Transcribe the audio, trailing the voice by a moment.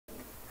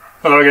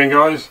Hello again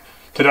guys.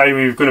 Today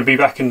we're going to be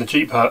back in the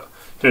Jeep hut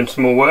doing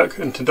some more work,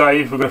 and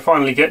today we're going to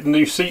finally get the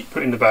new seat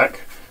put in the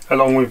back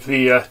along with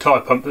the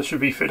tyre pump that should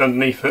be fitted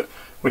underneath it,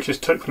 which has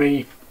took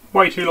me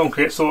way too long to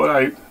get sorted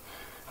out.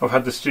 I've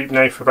had this Jeep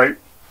now for about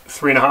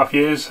 3.5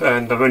 years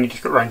and I've only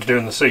just got around to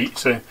doing the seat,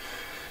 so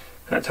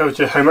that tells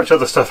you how much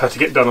other stuff had to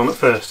get done on it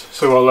first.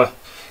 So I'll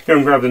go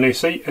and grab the new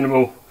seat and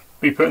we'll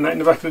be putting that in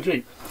the back of the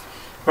Jeep.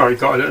 Right,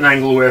 got it at an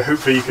angle where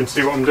hopefully you can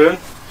see what I'm doing.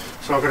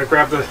 So I'm going to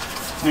grab the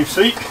new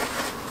seat.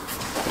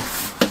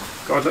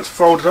 God, let's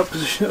fold it up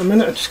position at a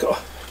minute. I just got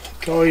to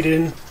guide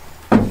in.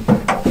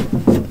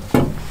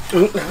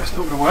 Oh, that's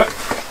not going to work.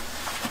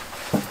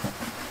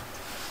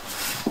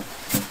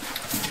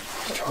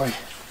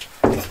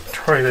 Let's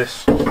try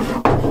this.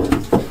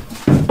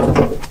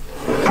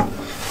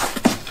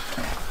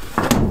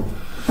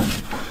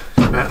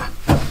 Better.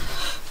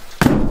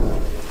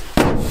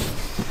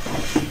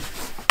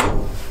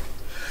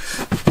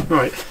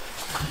 Right,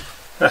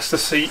 that's the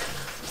seat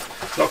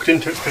locked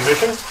into its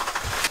position.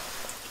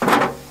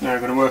 Now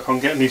we're going to work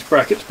on getting these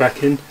brackets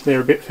back in.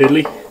 They're a bit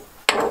fiddly.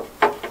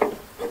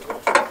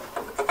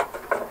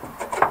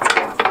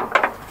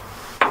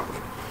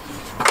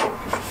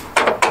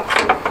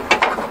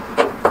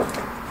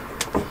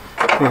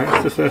 Right,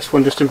 that's the first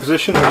one just in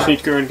position. I just need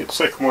to go and get the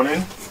second one in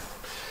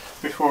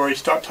before I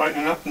start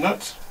tightening up the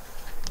nuts.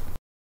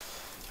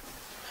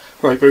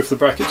 Right, both the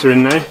brackets are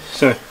in now,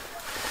 so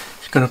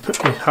just going to put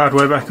the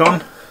hardware back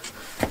on.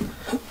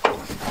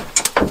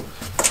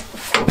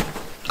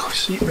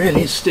 Seat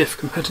really is stiff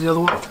compared to the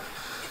other one.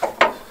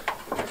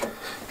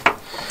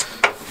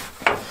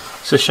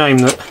 It's a shame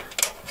that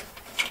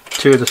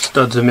two of the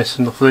studs are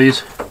missing off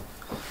these,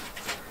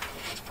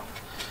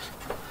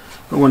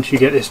 but once you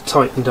get this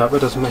tightened up it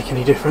doesn't make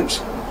any difference.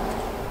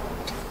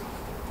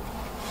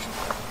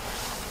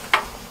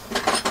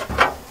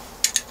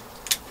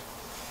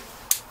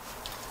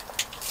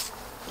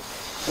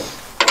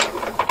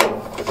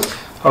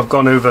 I've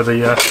gone over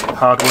the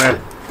hardware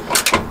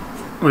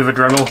with a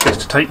Dremel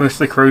just to take most of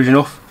the corrosion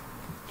off.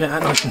 Get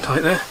that nice and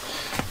tight there.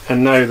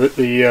 And now that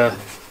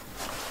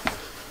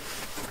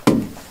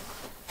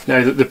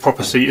the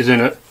proper seat is in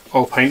it,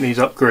 I'll paint these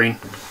up green.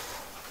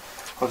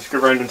 I'll just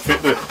go around and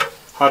fit the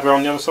hardware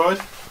on the other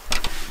side.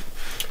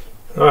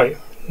 Right,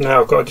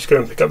 now I've got to just go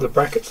and pick up the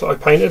brackets that I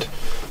painted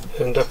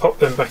and pop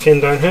them back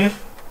in down here.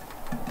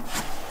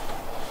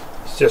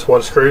 It's just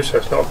one screw, so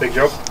it's not a big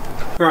job.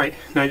 Right,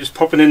 now just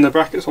popping in the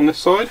brackets on this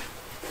side.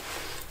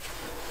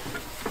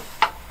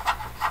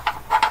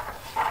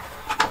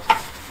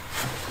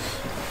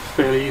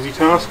 Fairly easy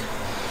task.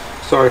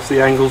 Sorry if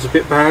the angle's a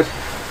bit bad.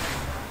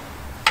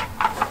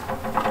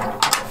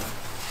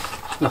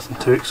 Nothing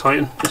too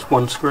exciting, just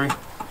one screw.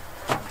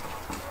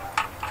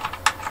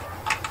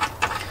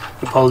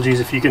 Apologies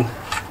if you can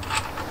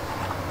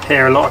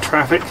hear a lot of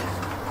traffic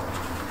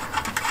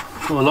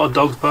or a lot of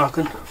dogs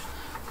barking.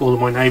 All of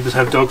my neighbours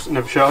have dogs that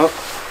never shut up.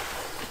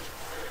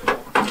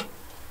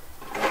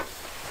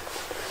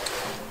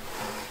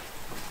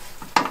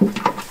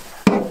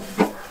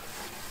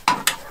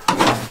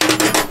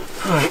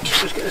 Right,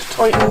 just get this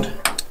tightened.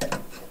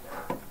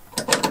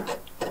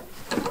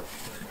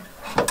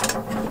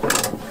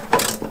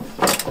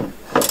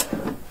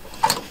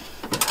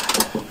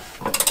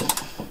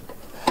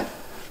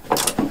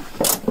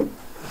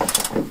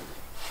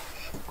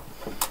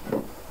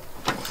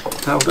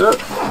 That'll do it.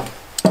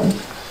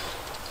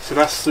 So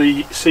that's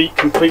the seat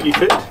completely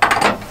fit.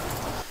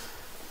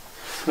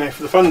 Now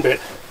for the fun bit.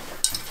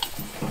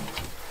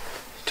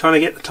 Trying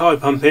to get the tyre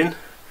pump in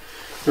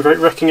without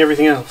wrecking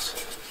everything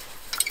else.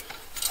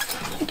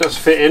 It does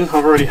fit in,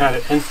 I've already had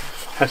it in.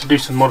 Had to do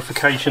some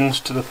modifications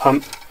to the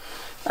pump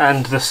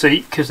and the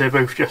seat because they're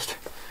both just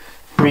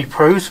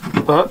repros,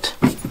 but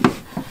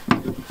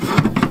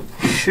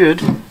should,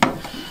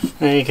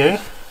 there you go.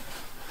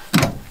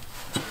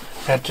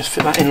 Yeah, just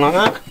fit that in like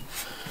that.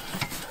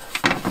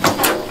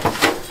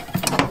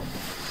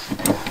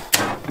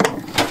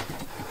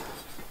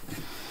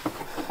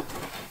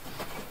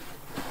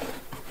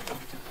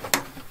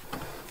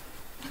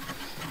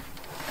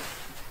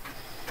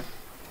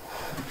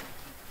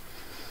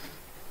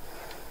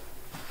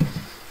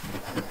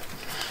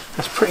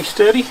 That's pretty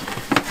sturdy.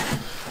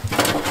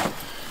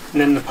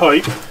 And then the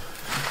pipe, you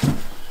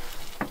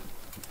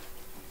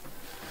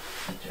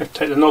have to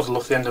take the nozzle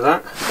off the end of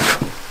that.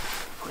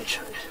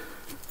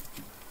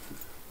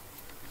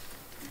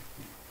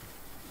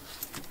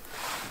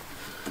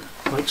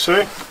 Like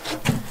so.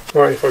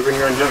 Right, if I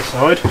bring around the other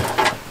side,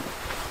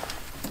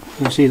 you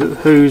can see that the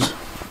hose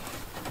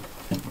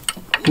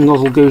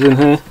nozzle goes in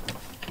here.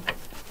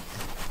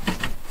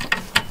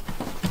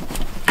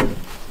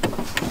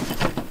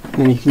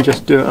 And you can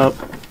just do it up.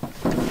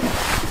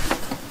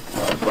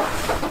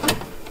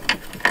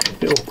 A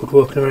bit awkward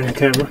walking around the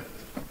camera.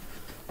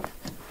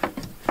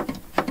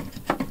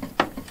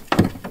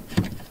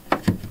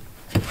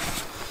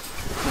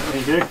 There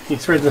you go. You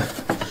thread the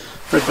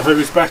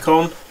hose back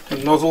on the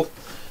nozzle,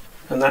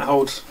 and that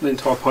holds the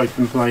entire pipe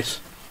in place.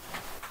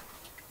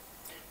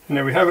 And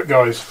there we have it,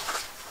 guys.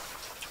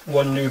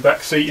 One new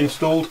back seat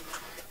installed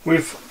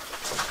with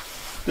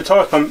the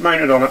tyre pump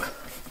mounted on it,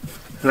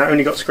 and that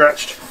only got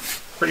scratched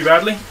pretty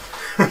badly,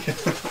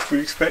 which we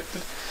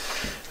expected.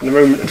 In the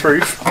moment of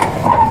truth.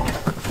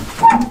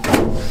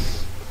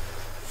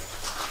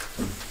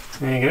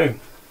 There you go.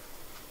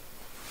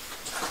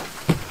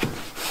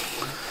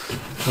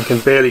 I can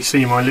barely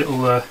see my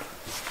little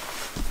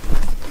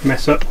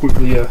mess up with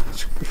the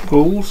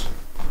spools.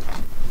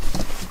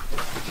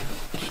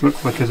 Just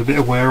looks like there's a bit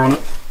of wear on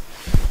it.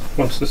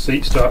 Once the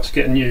seat starts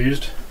getting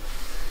used,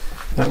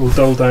 that will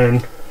dull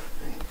down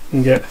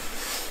and get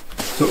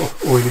sort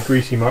of oily,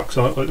 greasy marks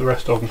on it like the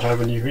rest of them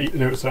have, and you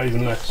notice that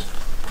even less.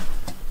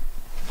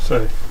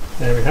 So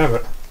there we have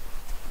it.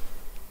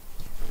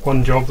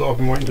 One job that I've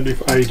been waiting to do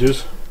for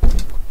ages,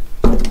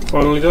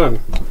 finally done.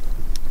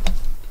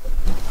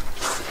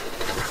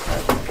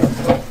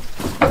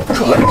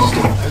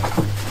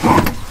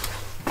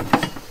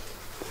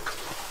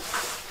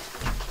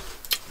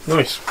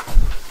 Nice.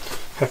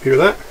 Happy with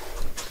that.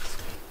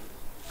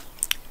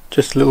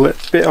 Just a little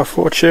bit I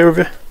thought I'd share with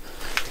you.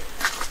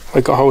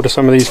 I got hold of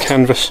some of these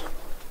canvas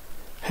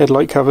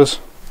headlight covers.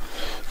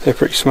 They're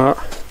pretty smart.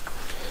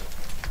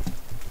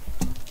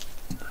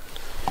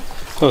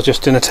 I was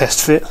just in a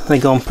test fit. They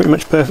go on pretty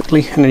much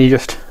perfectly, and then you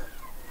just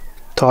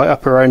tie it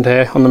up around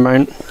here on the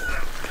mount.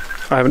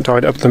 I haven't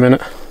tied it up at the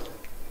minute.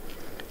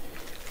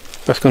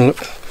 That's going to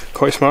look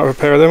quite smart with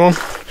a pair of them on.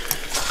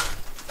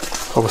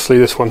 Obviously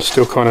this one's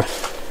still kind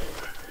of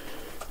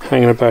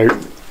hanging about.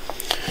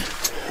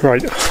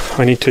 Right,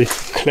 I need to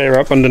clear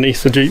up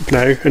underneath the Jeep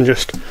now and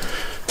just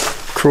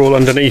crawl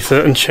underneath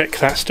it and check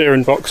that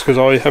steering box, because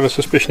I have a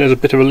suspicion there's a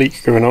bit of a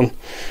leak going on.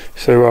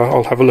 So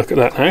I'll have a look at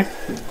that now.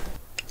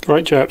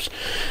 Right chaps,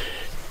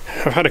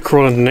 I've had a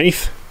crawl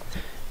underneath.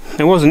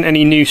 There wasn't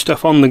any new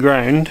stuff on the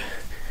ground.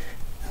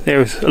 There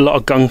was a lot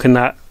of gunk and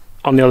that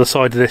on the other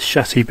side of this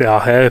chassis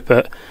bar here,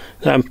 but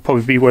that would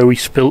probably be where we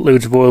spilt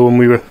loads of oil when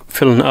we were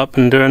filling it up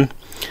and doing.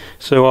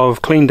 So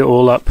I've cleaned it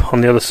all up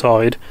on the other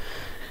side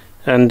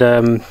and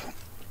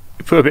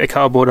put a bit of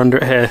cardboard under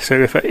it here, so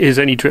if there is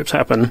any drips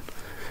happen,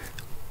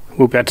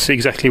 we'll be able to see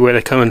exactly where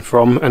they're coming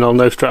from, and I'll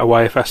know straight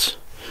away if that's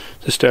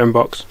the steering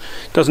box.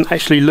 Doesn't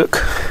actually look,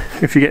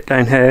 if you get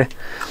down here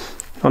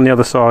on the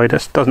other side,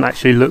 it doesn't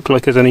actually look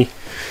like there's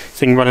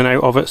anything running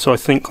out of it, so I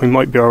think we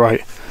might be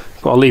alright.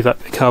 But I'll leave that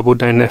bit of cardboard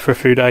down there for a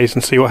few days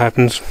and see what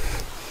happens.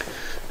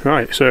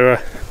 Right, so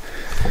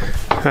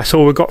that's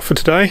all we've got for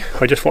today.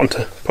 I just want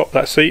to pop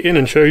that seat in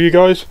and show you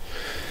guys.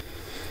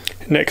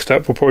 Next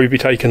up we'll probably be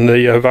taking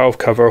the valve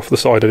cover off the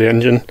side of the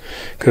engine,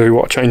 because we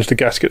want to change the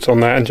gaskets on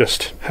that and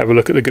just have a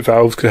look at the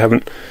valves, because I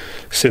haven't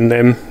seen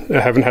them. I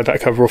haven't had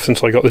that cover off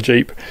since I got the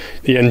Jeep.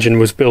 The engine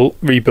was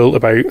rebuilt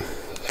about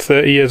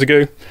 30 years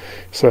ago,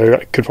 so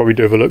I could probably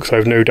do with a look, so I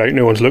have no doubt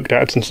no one's looked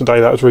at it since the day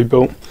that was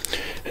rebuilt.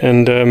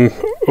 And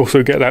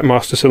also get that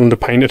master cylinder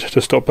painted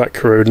to stop that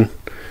corroding.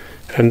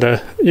 And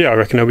yeah, I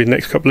reckon that'll be the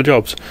next couple of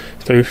jobs.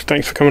 So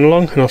thanks for coming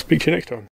along, and I'll speak to you next time.